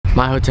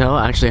My hotel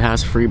actually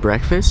has free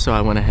breakfast, so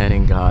I went ahead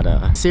and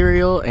got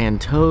cereal and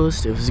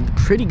toast. It was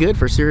pretty good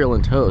for cereal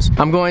and toast.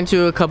 I'm going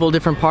to a couple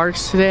different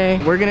parks today.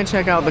 We're gonna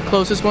check out the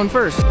closest one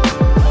first.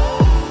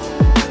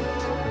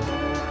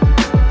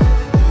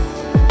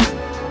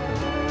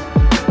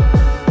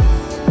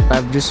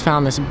 I've just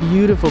found this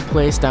beautiful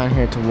place down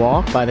here to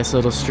walk by this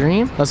little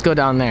stream. Let's go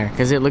down there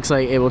because it looks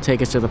like it will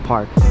take us to the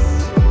park.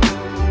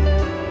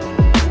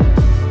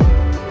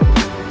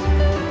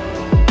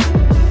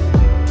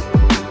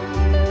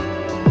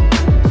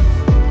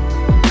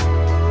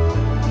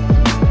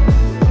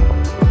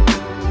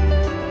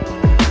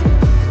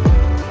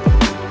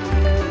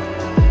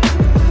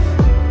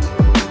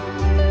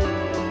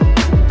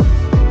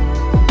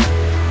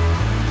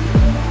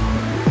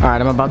 Alright,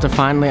 I'm about to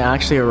finally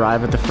actually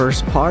arrive at the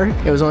first park.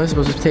 It was only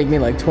supposed to take me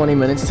like 20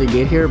 minutes to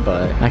get here,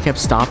 but I kept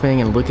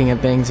stopping and looking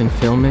at things and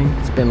filming.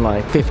 It's been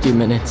like 50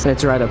 minutes and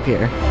it's right up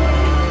here.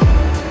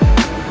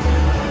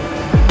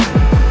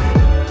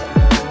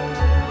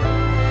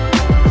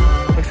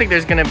 Looks like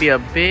there's gonna be a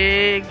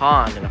big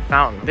pond and a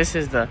fountain. This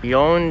is the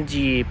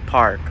Yeonji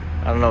Park.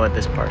 I don't know what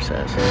this part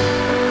says.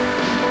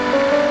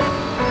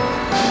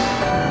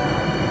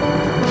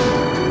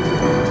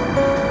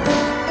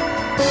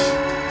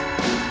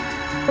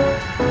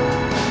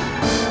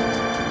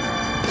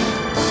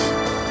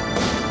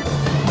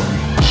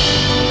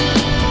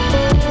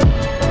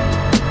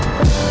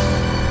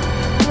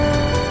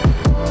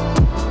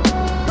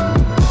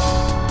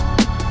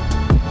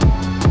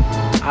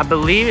 I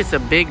believe it's a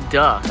big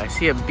duck. I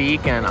see a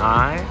beak and an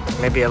eye,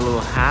 maybe a little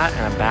hat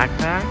and a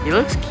backpack. He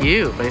looks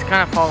cute, but he's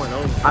kind of falling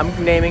over.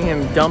 I'm naming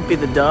him Dumpy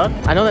the Duck.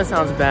 I know that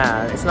sounds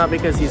bad. It's not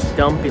because he's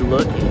dumpy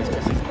looking, it's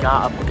because he's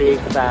got a big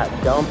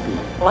fat dumpy,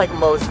 like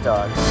most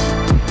dogs.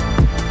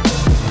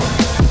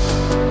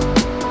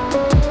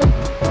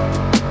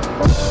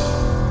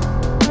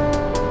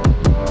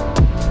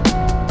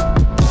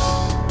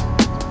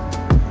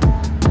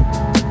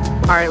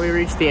 Alright, we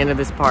reached the end of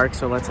this park,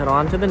 so let's head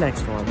on to the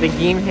next one. The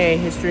Gimhae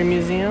History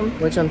Museum,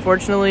 which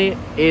unfortunately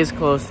is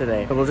closed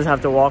today. So we'll just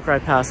have to walk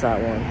right past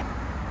that one.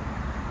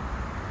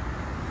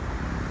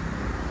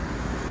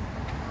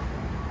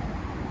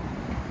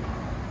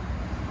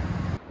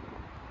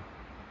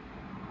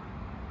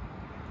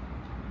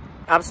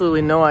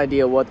 Absolutely no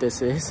idea what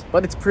this is,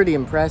 but it's pretty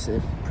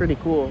impressive, pretty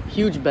cool.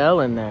 Huge bell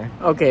in there.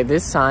 Okay,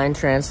 this sign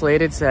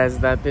translated says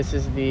that this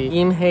is the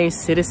Gimhae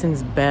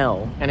Citizens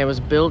Bell, and it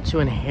was built to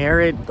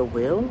inherit the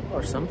will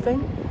or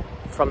something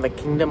from the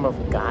kingdom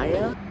of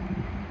Gaia.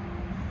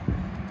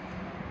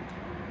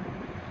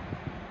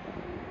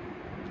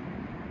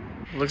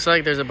 Looks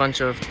like there's a bunch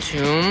of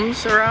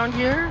tombs around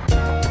here.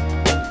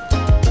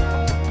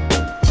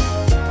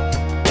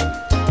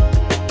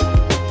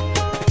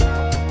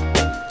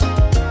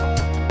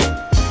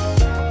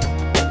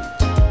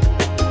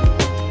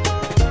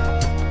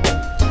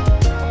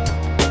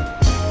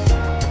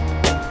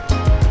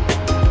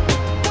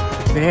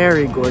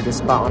 Very gorgeous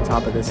spot on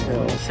top of this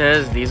hill. It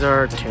says these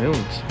are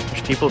tombs.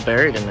 There's people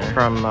buried in there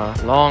from a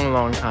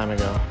long time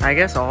ago. I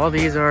guess all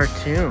these are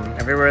tombs.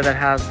 Everywhere that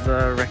has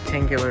the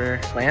rectangular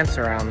plants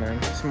around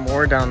them. Some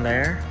more down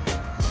there.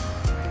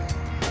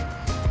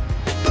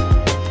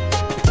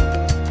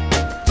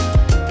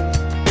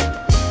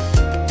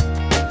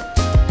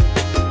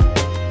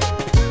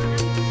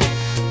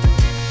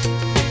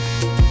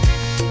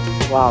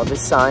 Wow,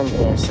 this sign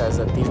here says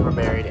that these were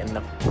buried in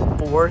the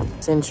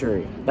 4th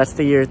century. That's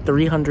the year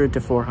 300 to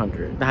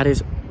 400. That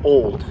is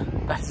old.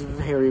 That's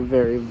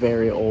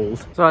very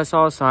old. So I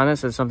saw a sign that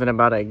said something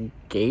about a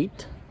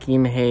gate.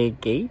 Gimhae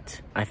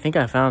Gate. I think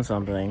I found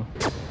something.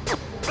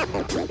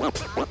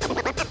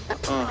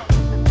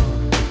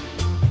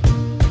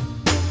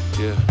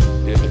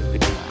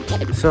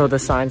 So the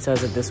sign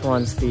says that this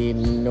one's the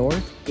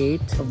north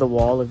gate of the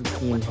wall of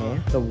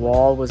Gimhae. The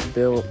wall was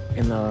built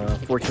in the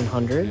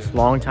 1400s,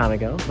 long time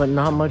ago, but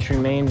not much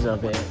remains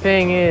of it.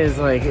 Thing is,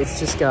 like, it's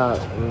just got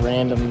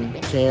random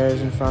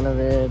chairs in front of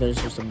it. There's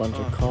just a bunch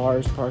of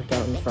cars parked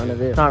out in front of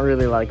it. It's not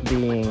really like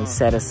being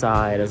set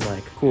aside as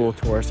like cool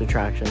tourist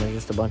attraction. There's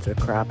just a bunch of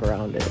crap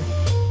around it.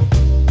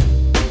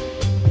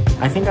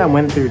 I think I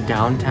went through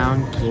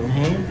downtown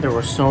Gimhae. There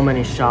were so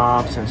many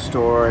shops and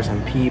stores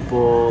and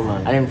people.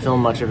 And I didn't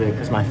film much of it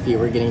because my feet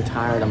were getting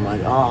tired. I'm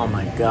like, oh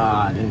my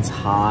God, and it's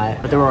hot.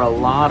 But there were a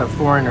lot of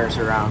foreigners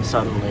around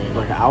suddenly,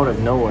 like out of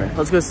nowhere.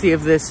 Let's go see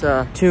if this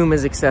tomb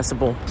is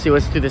accessible. See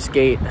what's through this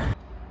gate.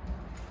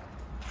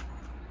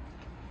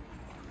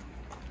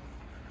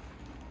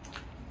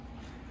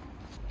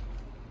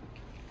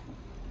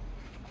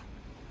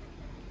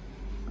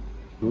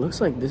 It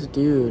looks like this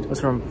dude was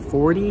from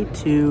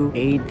 42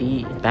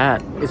 AD.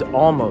 That is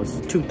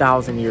almost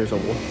 2,000 years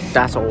old.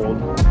 That's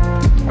old.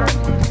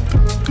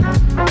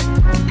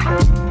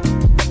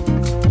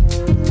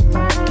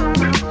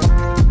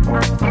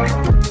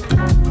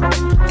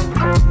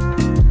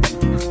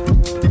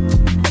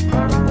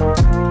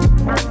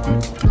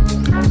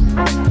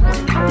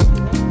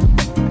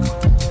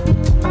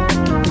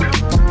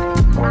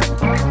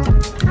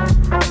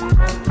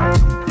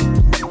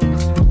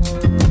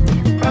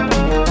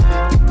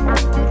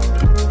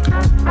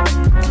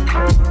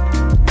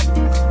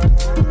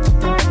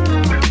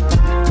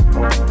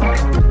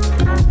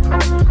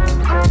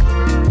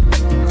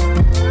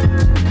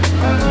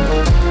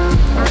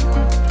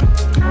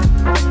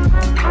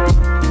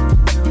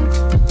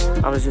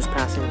 was just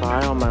passing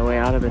by on my way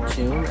out of the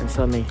tomb and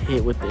suddenly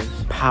hit with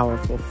this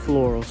powerful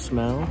floral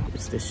smell.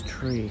 It's this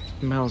tree. It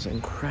smells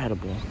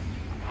incredible.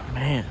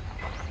 Man,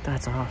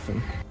 that's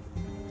awesome.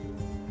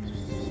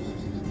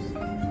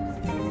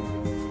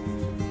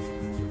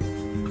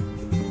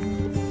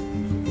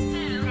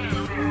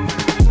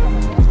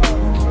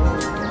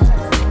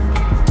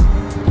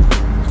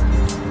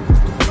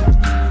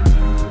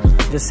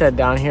 Just sat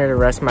down here to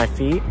rest my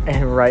feet,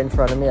 and right in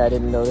front of me, I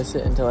didn't notice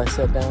it until I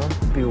sat down.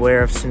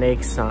 Beware of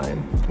snakes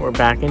sign. We're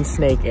back in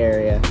snake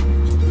area.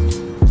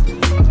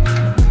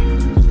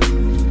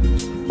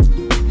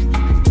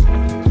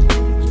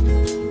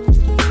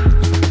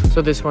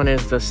 So this one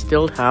is the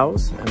Stilt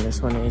House, and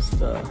this one is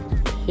the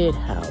Pit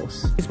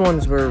House. These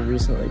ones were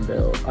recently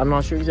built. I'm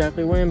not sure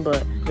exactly when,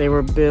 but they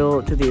were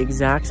built to the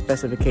exact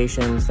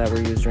specifications that were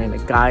used during the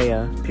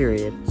Gaia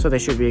period. So they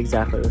should be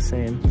exactly the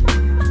same.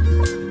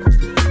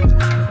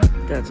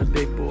 That's a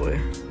big boy.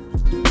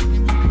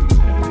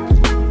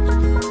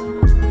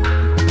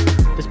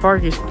 This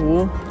park is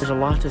cool. There's a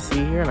lot to see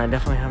here, and I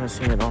definitely haven't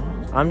seen it all.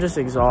 I'm just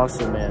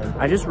exhausted, man.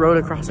 I just rode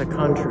across a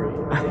country.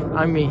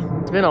 I mean,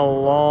 it's been a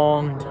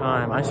long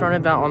time. I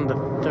started that on the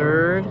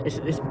 3rd.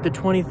 It's the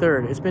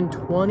 23rd. It's been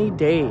 20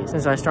 days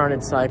since I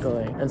started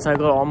cycling and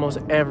cycled almost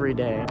every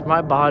day.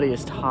 My body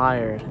is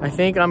tired. I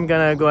think I'm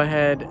gonna go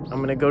ahead.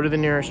 I'm gonna go to the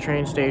nearest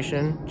train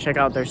station, check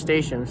out their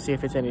station, see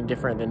if it's any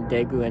different than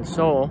Daegu and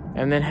Seoul,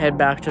 and then head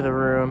back to the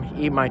room,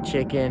 eat my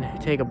chicken,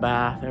 take a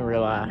bath, and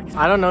relax.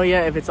 I don't know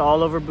yet if it's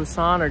all over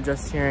Busan or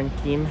just here in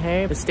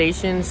Gimhae. The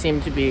stations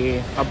seem to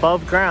be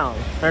above ground.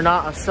 They're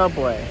not a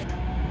subway.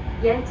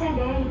 열차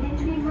내에 있는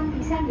출입문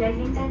비상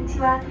열림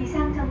장치와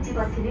비상 정지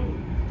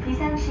버튼은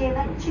비상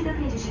시에만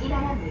취급해 주시기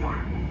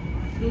바랍니다.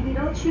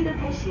 임의로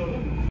취급할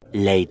시에는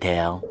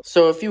Later.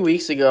 So a few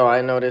weeks ago,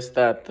 I noticed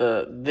that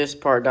this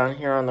part down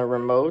here on the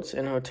remotes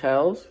in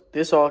hotels,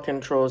 this all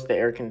controls the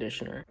air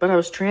conditioner. But I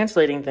was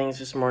translating things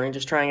this morning,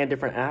 just trying a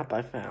different app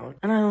I found,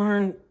 and I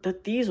learned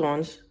that these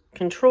ones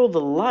control the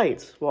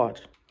lights.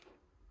 Watch.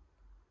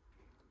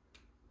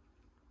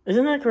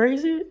 Isn't that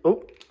crazy?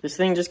 Oh, this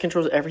thing just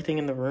controls everything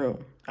in the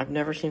room. I've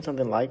never seen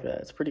something like that.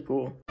 It's pretty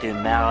cool.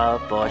 Tomorrow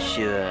for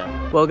sure.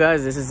 Well,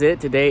 guys, this is it.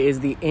 Today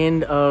is the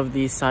end of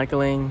the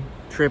cycling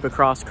trip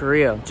across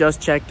Korea.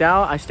 Just checked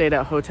out. I stayed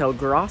at Hotel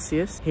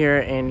Gracias here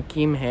in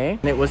Gimhae,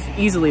 and it was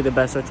easily the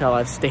best hotel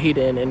I've stayed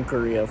in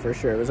Korea for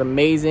sure. It was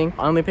amazing.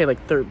 I only paid like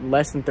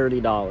less than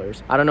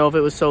 $30. I don't know if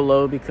it was so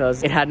low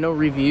because it had no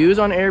reviews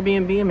on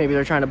Airbnb, and maybe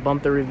they're trying to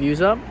bump the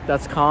reviews up.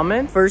 That's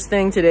common. First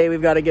thing today,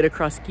 we've got to get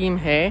across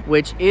Gimhae,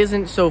 which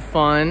isn't so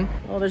fun.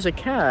 Oh, there's a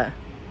cat.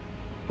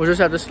 We'll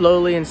just have to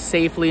slowly and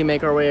safely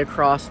make our way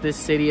across this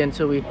city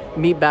until we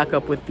meet back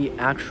up with the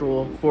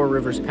actual Four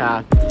Rivers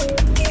path.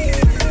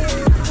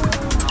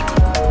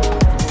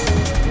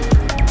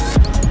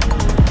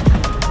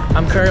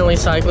 I'm currently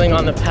cycling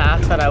on the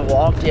path that I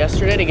walked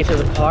yesterday to get to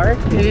the park.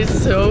 It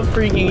is so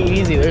freaking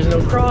easy. There's no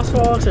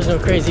crosswalks, there's no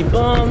crazy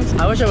bumps.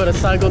 I wish I would have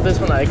cycled this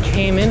when I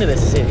came into the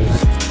city.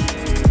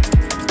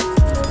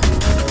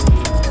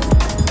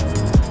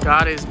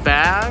 Got his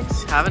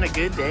bags, having a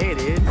good day,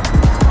 dude.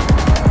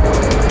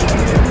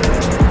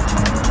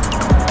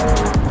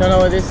 Don't know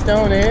what this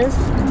stone is.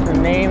 The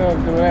name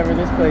of whatever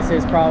this place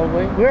is,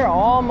 probably. We're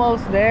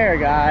almost there,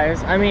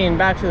 guys. I mean,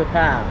 back to the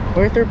path.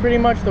 We're through pretty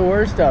much the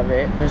worst of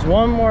it. There's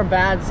one more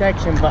bad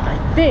section, but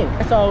I think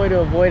I saw a way to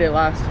avoid it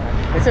last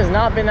time. This has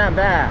not been that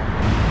bad.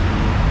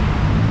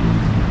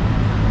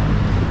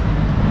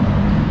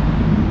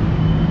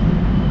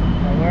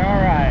 But we're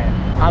all right.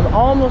 I'm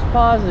almost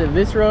positive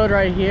this road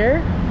right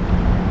here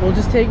will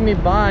just take me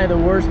by the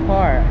worst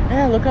part.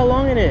 Yeah, look how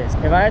long it is.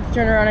 If I had to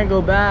turn around and go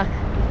back,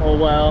 oh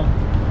well.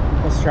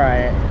 Let's try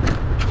it.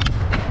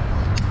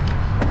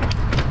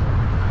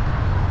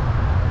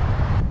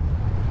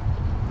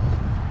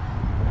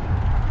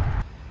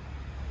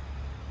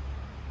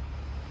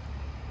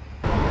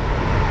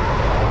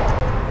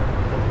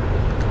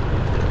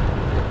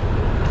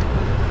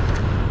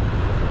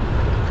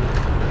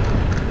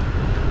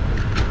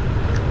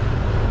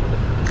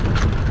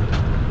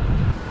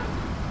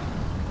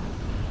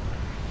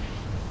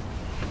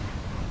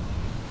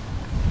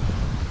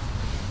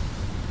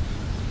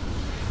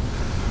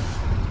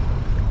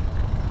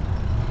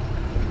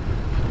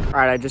 All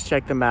right, I just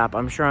checked the map.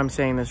 I'm sure I'm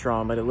saying this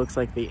wrong, but it looks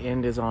like the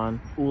end is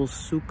on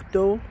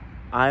Ulsukdo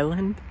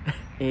Island.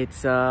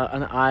 It's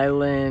an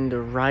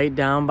island right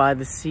down by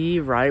the sea,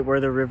 right where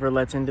the river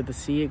lets into the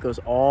sea. It goes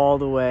all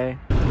the way.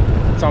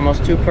 It's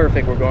almost too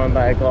perfect. We're going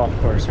by a golf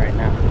course right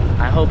now.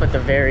 I hope at the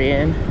very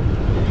end,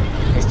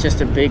 it's just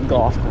a big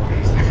golf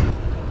course.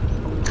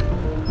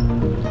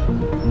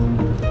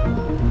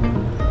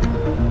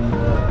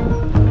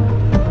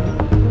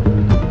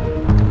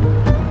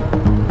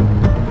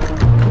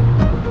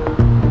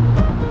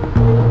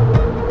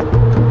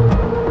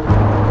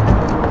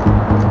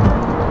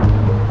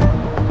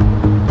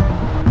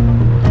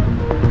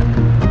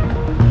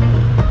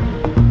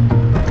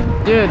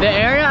 Dude, the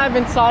area I've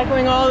been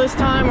cycling all this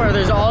time where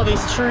there's all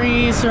these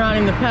trees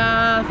surrounding the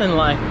path and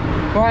like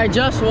where I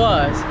just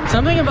was.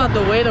 Something about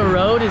the way the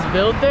road is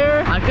built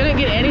there, I couldn't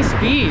get any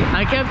speed.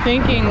 I kept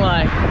thinking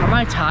like, are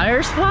my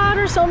tires flat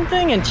or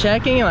something? And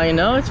checking, like,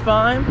 no, it's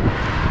fine.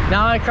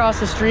 Now I cross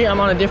the street, I'm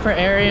on a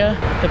different area.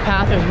 The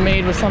path is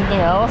made with something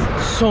else.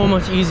 So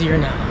much easier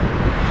now.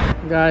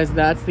 Guys,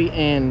 that's the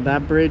end.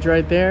 That bridge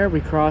right there, we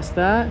crossed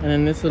that. And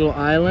then this little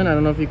island, I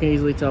don't know if you can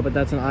easily tell, but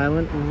that's an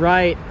island.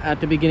 Right at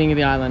the beginning of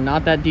the island,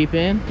 not that deep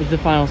in, is the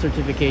final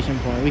certification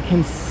point. We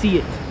can see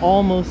it,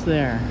 almost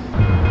there.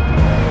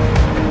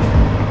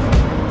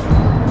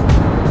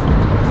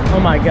 Oh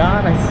my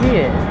God, I see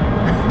it.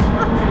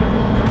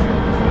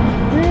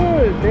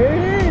 Dude, there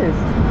it is.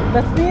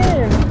 That's the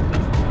end.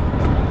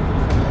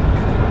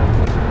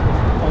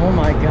 Oh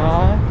my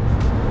God,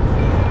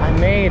 I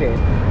made it.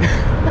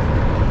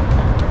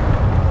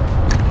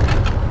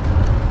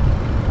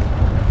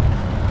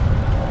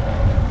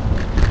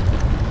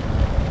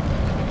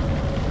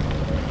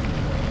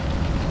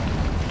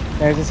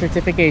 There's a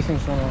certification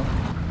center.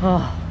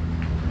 Oh,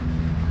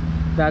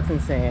 that's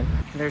insane.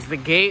 There's the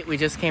gate, we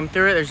just came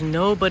through it. There's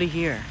nobody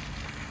here.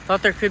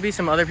 Thought there could be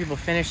some other people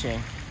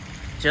finishing.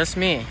 Just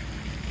me.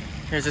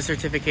 Here's the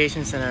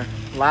certification center.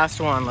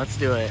 Last one, let's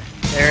do it.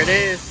 There it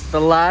is,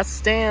 the last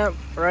stamp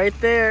right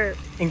there.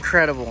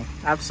 Incredible,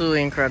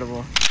 absolutely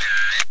incredible.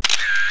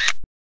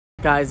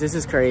 Guys, this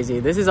is crazy.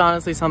 This is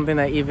honestly something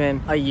that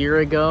even a year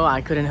ago,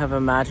 I couldn't have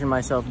imagined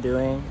myself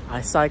doing.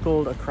 I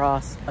cycled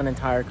across an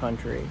entire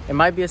country. It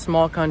might be a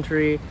small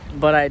country,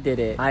 but I did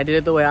it. I did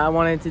it the way I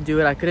wanted to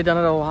do it. I could have done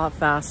it a lot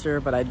faster,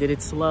 but I did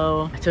it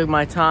slow. I took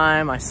my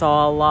time, I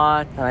saw a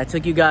lot, and I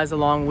took you guys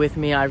along with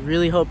me. I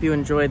really hope you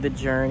enjoyed the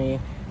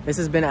journey. This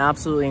has been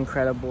absolutely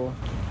incredible.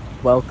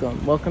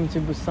 Welcome to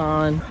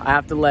Busan. I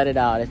have to let it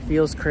out. It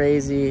feels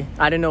crazy.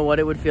 I didn't know what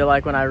it would feel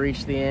like when I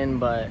reached the end,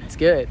 but it's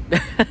good.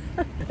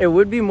 It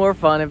would be more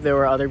fun if there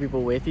were other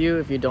people with you.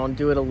 If you don't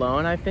do it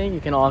alone, I think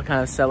you can all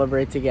kind of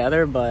celebrate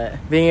together, but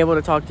being able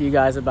to talk to you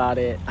guys about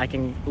it, I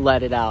can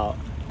let it out.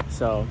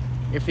 So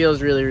it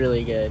feels really,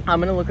 really good. I'm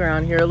gonna look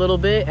around here a little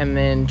bit and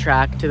then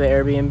track to the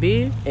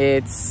Airbnb.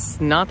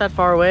 It's not that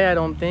far away, I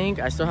don't think.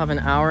 I still have an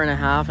hour and a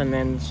half, and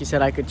then she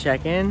said I could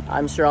check in.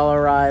 I'm sure I'll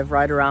arrive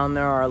right around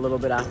there or a little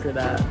bit after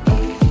that.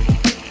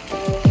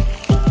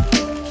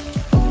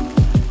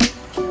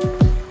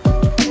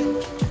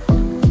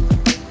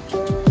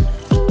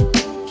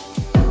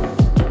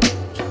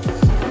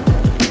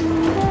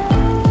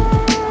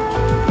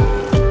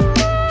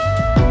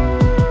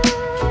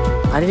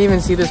 I didn't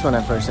even see this one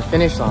at first, the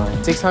finish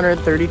line.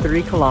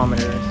 633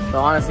 kilometers, but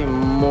honestly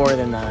more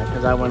than that,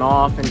 because I went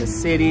off into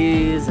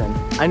cities and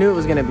I knew it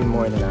was gonna be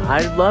more than that.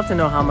 I'd love to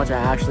know how much I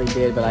actually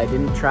did, but I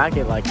didn't track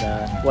it like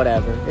that.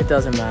 Whatever, it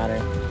doesn't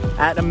matter.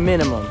 At a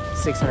minimum,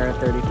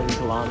 633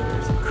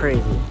 kilometers,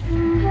 crazy.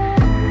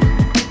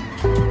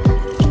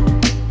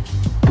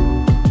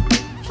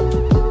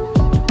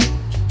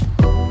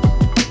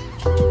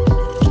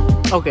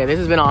 Okay, this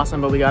has been awesome,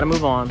 but we gotta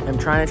move on. I'm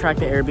trying to track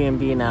the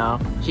Airbnb now.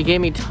 She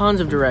gave me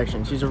tons of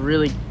directions. She's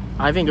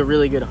I think a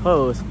really good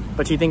host,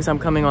 but she thinks I'm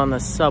coming on the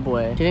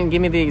subway. She didn't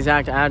give me the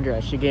exact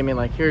address. She gave me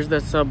like, here's the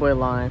subway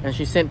line, and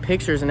she sent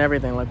pictures and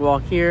everything, like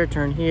walk here,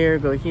 turn here,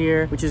 go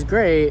here, which is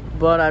great,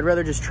 but I'd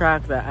rather just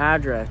track the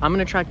address. I'm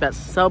gonna track that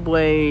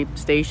subway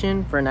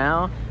station for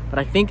now, but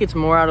I think it's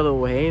more out of the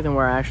way than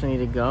where I actually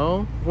need to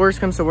go. Worst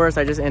comes to worst,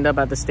 I just end up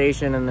at the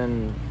station and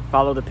then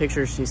follow the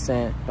pictures she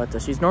sent,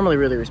 but she's normally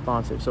really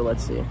responsive, so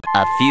let's see.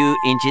 A few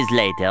inches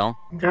later.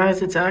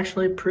 Guys, it's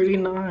actually pretty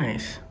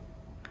nice.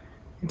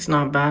 It's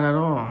not bad at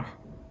all.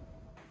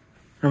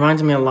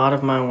 Reminds me a lot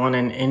of my one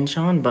in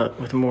Incheon,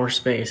 but with more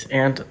space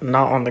and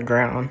not on the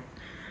ground.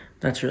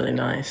 That's really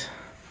nice.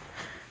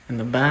 And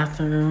the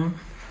bathroom.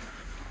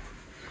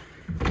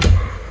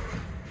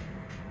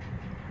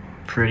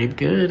 Pretty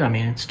good. I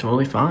mean, it's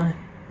totally fine.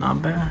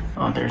 Not bad.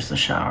 Oh, there's the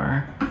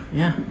shower.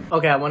 Yeah.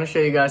 Okay, I want to show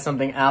you guys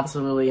something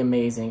absolutely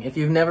amazing. If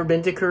you've never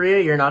been to Korea,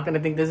 you're not going to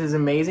think this is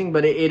amazing,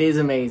 but it is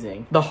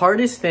amazing. The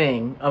hardest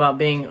thing about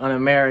being an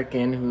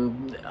American,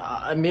 who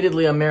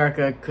admittedly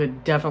America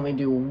could definitely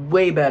do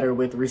way better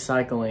with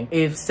recycling,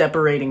 is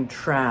separating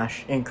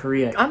trash in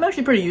Korea. I'm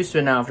actually pretty used to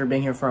it now after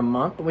being here for a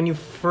month. But when you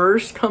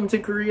first come to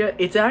Korea,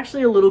 it's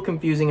actually a little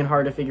confusing and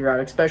hard to figure out,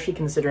 especially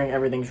considering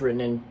everything's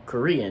written in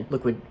Korean.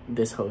 Look what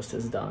this host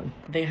has done.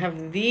 They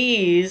have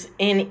these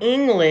in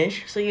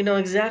English, so you know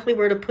exactly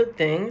where to put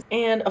things,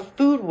 and a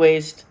food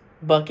waste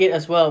bucket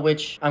as well,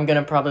 which I'm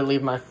gonna probably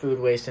leave my food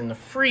waste in the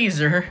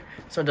freezer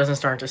so it doesn't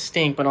start to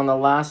stink, but on the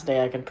last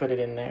day I can put it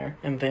in there.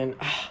 And then,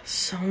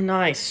 so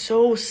nice,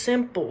 so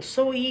simple,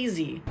 so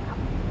easy.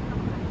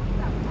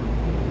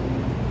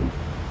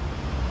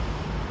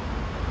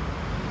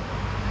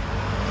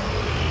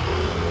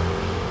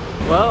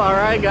 Well,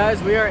 alright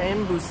guys, we are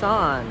in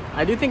Busan.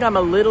 I do think I'm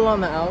a little on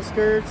the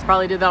outskirts.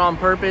 Probably did that on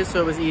purpose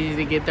so it was easy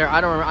to get there.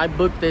 I don't remember, I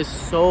booked this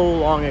so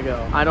long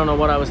ago. I don't know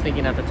what I was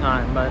thinking at the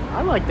time, but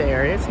I like the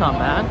area, it's not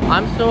bad.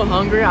 I'm so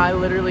hungry, I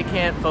literally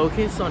can't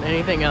focus on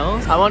anything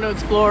else. I want to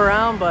explore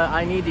around, but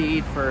I need to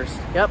eat first.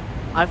 Yep,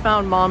 I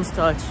found Mom's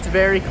Touch. It's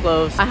very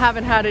close. I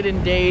haven't had it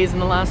in days,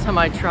 and the last time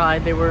I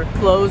tried, they were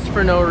closed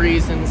for no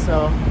reason,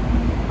 so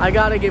I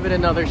gotta give it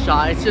another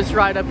shot. It's just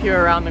right up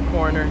here around the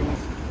corner.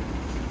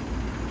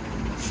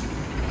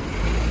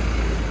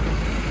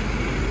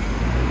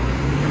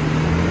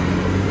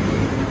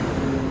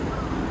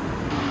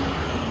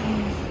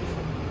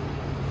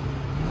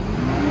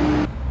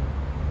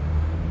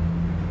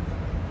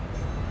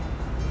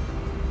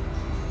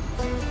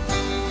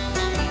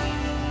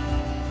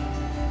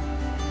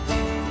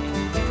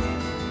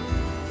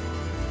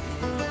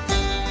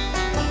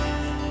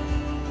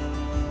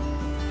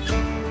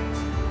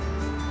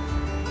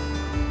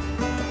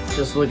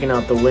 Just looking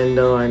out the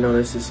window, I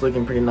noticed it's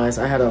looking pretty nice.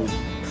 I had a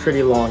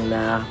pretty long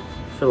nap,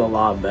 feel a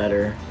lot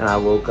better, and I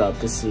woke up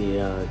to see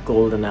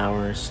golden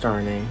hour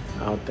starting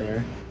out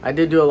there. I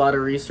did do a lot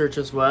of research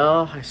as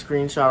well. I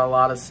screenshot a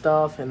lot of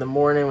stuff. In the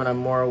morning when I'm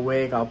more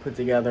awake, I'll put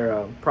together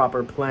a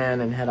proper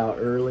plan and head out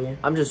early.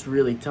 I'm just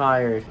really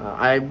tired.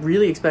 I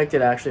really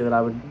expected actually that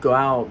I would go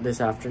out this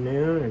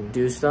afternoon and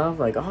do stuff.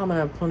 Like, oh, I'm gonna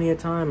have plenty of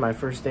time, my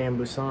first day in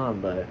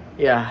Busan. But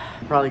yeah,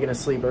 I'm probably gonna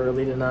sleep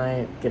early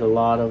tonight, get a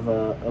lot of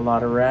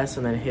rest,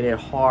 and then hit it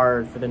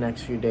hard for the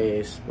next few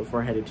days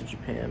before heading to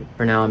Japan.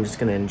 For now, I'm just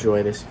gonna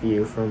enjoy this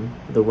view from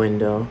the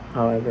window,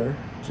 however.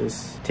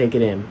 Just take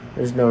it in.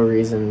 There's no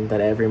reason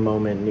that every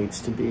moment needs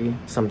to be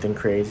something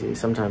crazy.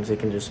 Sometimes it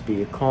can just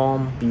be a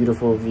calm,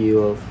 beautiful view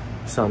of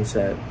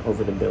sunset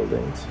over the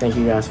buildings. Thank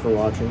you guys for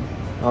watching.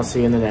 I'll see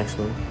you in the next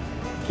one.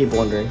 Keep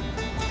wondering.